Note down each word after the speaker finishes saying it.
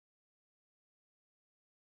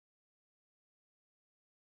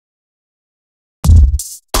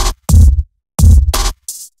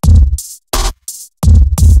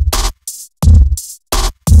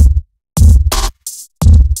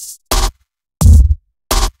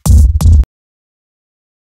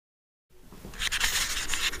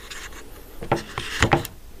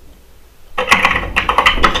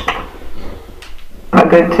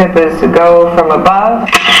good tip is to go from above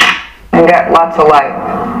and get lots of light.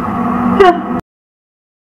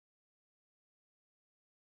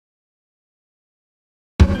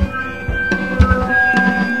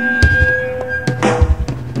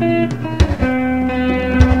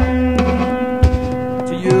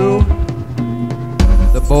 To you,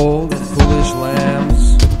 the bold and foolish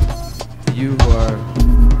lambs, to you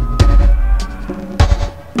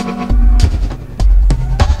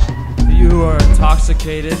who are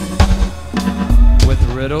intoxicated with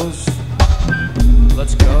riddles,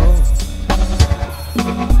 let's go.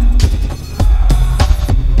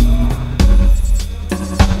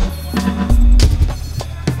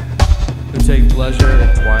 Who take pleasure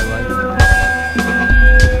in twilight,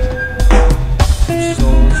 whose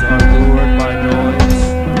souls are lured by noise.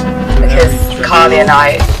 Because Carly and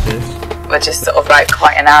I were just sort of like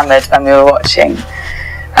quite enamoured when we were watching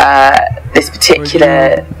this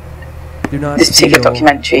particular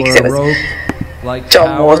documentary, because it was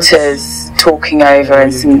John Waters talking over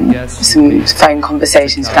and some phone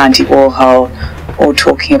conversations with Andy Warhol, all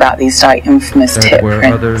talking about these like infamous tip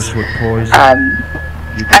prints.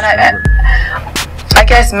 And I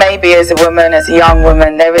guess maybe as a woman, as a young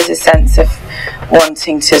woman, there is a sense of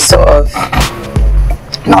wanting to sort of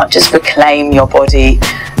not just reclaim your body,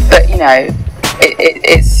 but you know,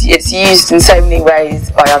 it's used in so many ways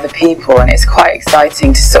by other people, and it's quite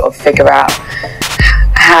exciting to sort of figure out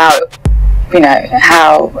how, you know,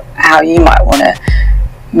 how you might want to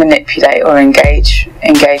manipulate or engage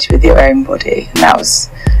with your own body. And that was,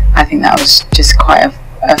 I think that was just quite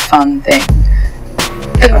a fun thing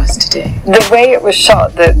for us to do. The way it was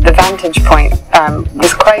shot, the vantage point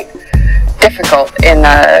was quite difficult in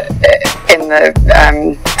the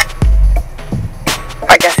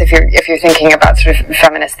I guess if you're thinking about sort of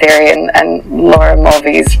feminist theory and Laura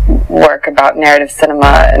Mulvey's work about narrative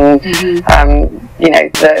cinema and you know,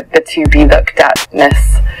 the to be looked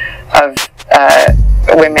at-ness of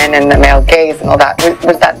women and the male gaze and all that,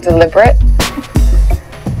 was that deliberate?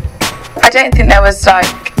 I don't think there was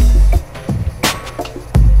like,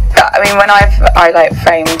 I mean, when I like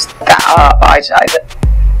framed that up,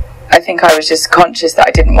 I think I was just conscious that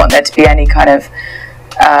I didn't want there to be any kind of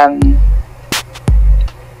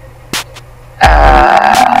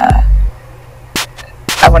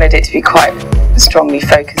I wanted it to be quite strongly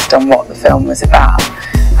focused on what the film was about,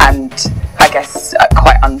 and I guess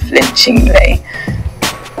quite unflinchingly,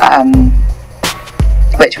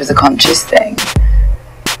 which was a conscious thing.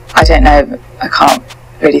 I don't know, I can't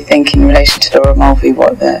really think in relation to Laura Mulvey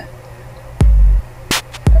what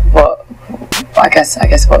I guess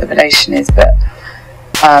what the relation is, but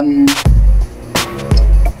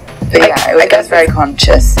yeah, it was very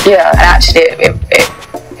conscious. Yeah, and actually it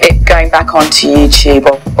going back onto YouTube,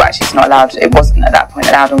 or well, actually it's not allowed, it wasn't at that point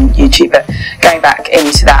allowed on YouTube, but going back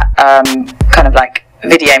into that kind of like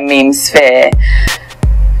video meme sphere,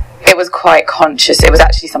 it was quite conscious. It was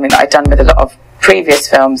actually something that I'd done with a lot of previous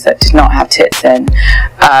films that did not have tits in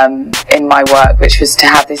my work, which was to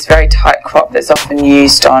have this very tight crop that's often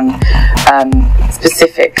used on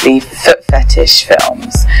specifically foot fetish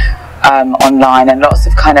films online, and lots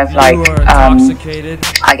of kind of like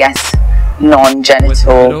I guess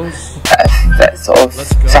non-genital sort of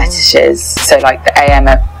fetishes. So like the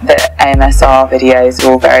AMSR videos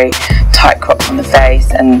are all very tight cropped on the face,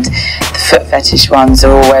 and the foot fetish ones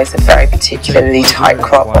are always a very particularly tight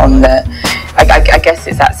crop on the, I guess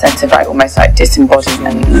it's that sense of like almost like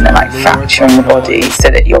disembodiment and like fracturing the body, so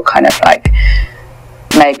that you're kind of like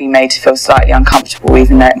maybe made to feel slightly uncomfortable,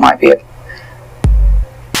 even though it might be a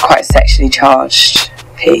quite sexually charged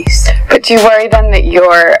piece. But do you worry then that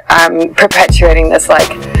you're perpetuating this like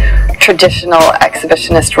traditional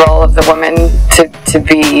exhibitionist role of the woman to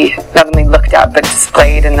be not only looked at but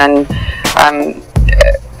displayed, and then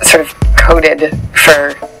sort of coded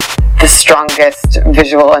for the strongest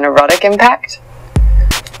visual and erotic impact?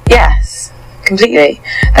 Yes, completely.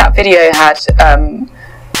 That video had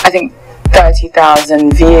I think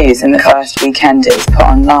 30,000 views in the first weekend it was put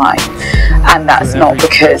online, and that's not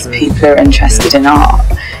because people are interested in art.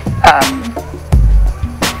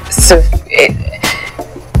 So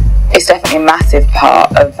it's definitely a massive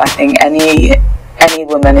part of, I think, any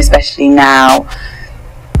woman, especially now,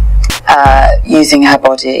 using her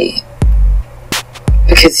body,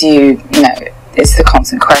 because you know, it's the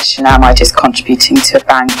constant question: am I just contributing to a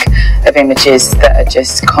bank of images that are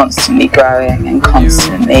just constantly growing and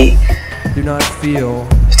constantly do not feel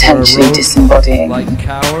potentially disembodying like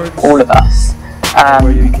cowards, all of us,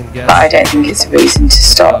 but I don't think it's a reason to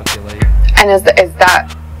stop. And is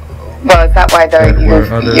that why though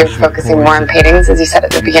you're focusing more on paintings, as you said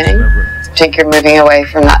at the beginning? Do you think you're moving away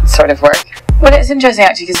from that sort of work? Well, it's interesting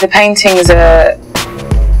actually because the paintings they're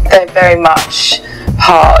very much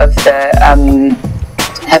part of the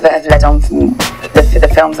have led on from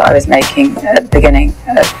the films that I was making at the beginning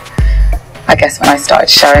of, I guess, when I started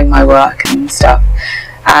showing my work and stuff,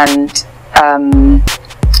 and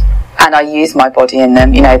I use my body in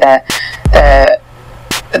them. You know, they're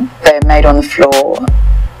made on the floor,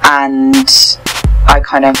 and I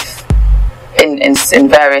kind of in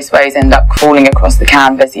various ways end up crawling across the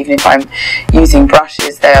canvas. Even if I'm using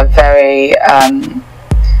brushes, they are very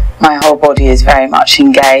my whole body is very much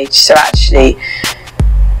engaged. So actually,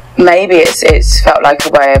 maybe it's felt like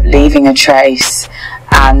a way of leaving a trace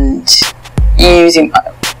and using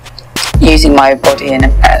my body in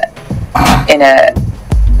a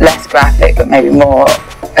less graphic but maybe more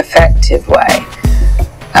effective way,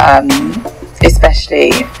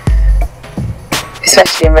 especially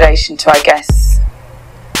in relation to, I guess,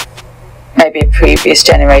 maybe a previous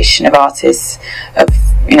generation of artists of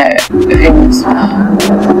whose work I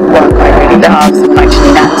really love, someone like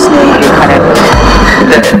Janine Anthony, who kind of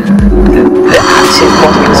the active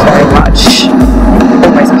body was very much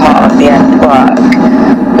almost part of the end work,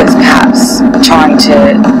 was perhaps trying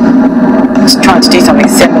to do something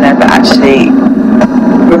similar but actually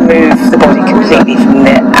remove the body completely from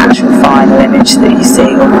the actual final image that you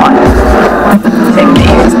see or final thing that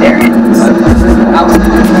you experience.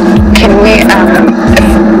 Can we,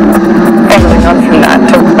 following on from that,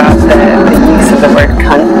 talk about the use of the word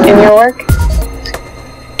cunt in your work?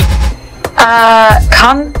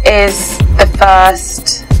 Cunt is the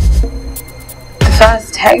first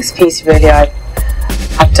text piece really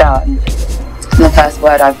I've done, and the first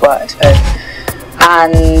word I've worked with,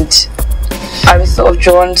 and I was sort of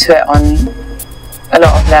drawn to it on a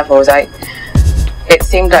lot of levels. It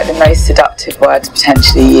seemed like the most seductive word to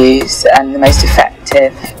potentially use and the most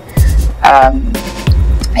effective.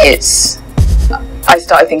 I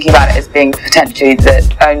started thinking about it as being potentially the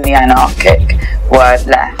only anarchic word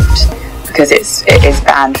left, because it is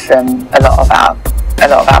banned from a lot of our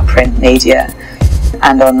print media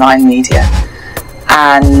and online media,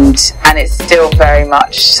 and it's still very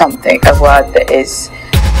much a word that is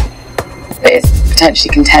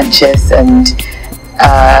potentially contentious and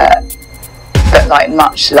but like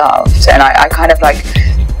much loved, and I kind of like,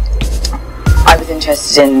 I was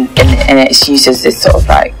interested in its use as this sort of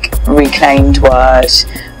like reclaimed word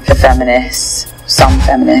for feminists, some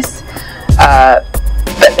feminists, but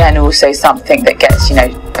then also something that gets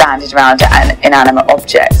banded around inanimate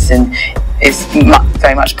objects and is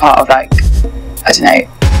very much part of, like, I don't know,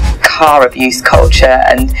 car abuse culture,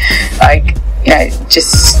 and like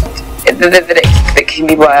just that it can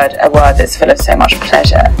be a word that's full of so much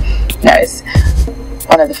pleasure. It's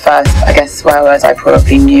one of the first, I guess, swear words I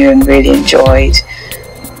probably knew and really enjoyed.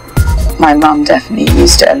 My mum definitely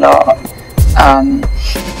used it a lot.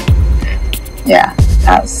 Yeah,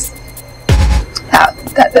 that was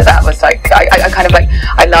like, I kind of like,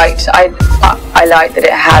 I liked that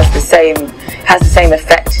it has the same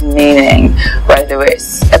effect and meaning, whether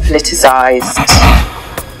it's if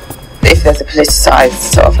there's a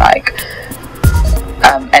politicized sort of like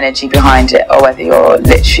energy behind it, or whether you're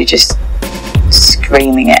literally just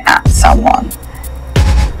screaming it at someone.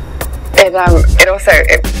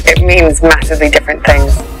 It means massively different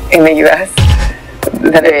things in the US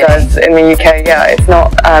than it does in the UK. Yeah, it's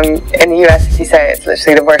not in the US, if you say it, it's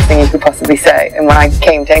literally the worst thing you could possibly say. And when I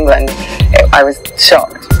came to England, I was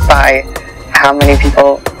shocked by how many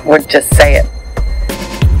people would just say it.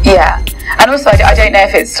 Yeah, and also I don't know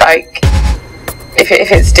if it's like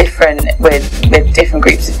if it's different with different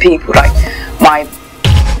groups of people. Like, my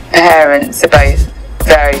parents are both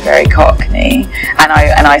very, very Cockney, and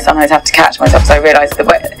I sometimes have to catch myself, because I realise that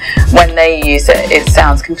when they use it, it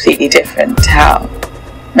sounds completely different to how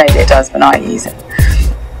maybe it does when I use it.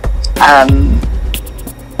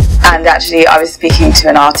 And actually, I was speaking to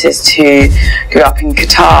an artist who grew up in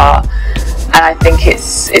Qatar, and I think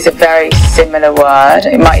it's a very similar word.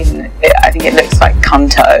 I think it looks like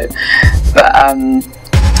cunto, but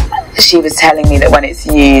she was telling me that when it's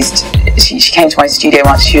used, she came to my studio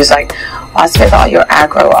once. She was like, "I was with all your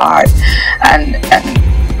aggro art," and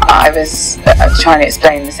I was trying to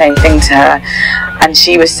explain the same thing to her, and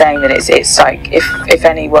she was saying that it's like if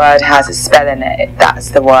any word has a spell in it,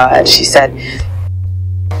 that's the word. She said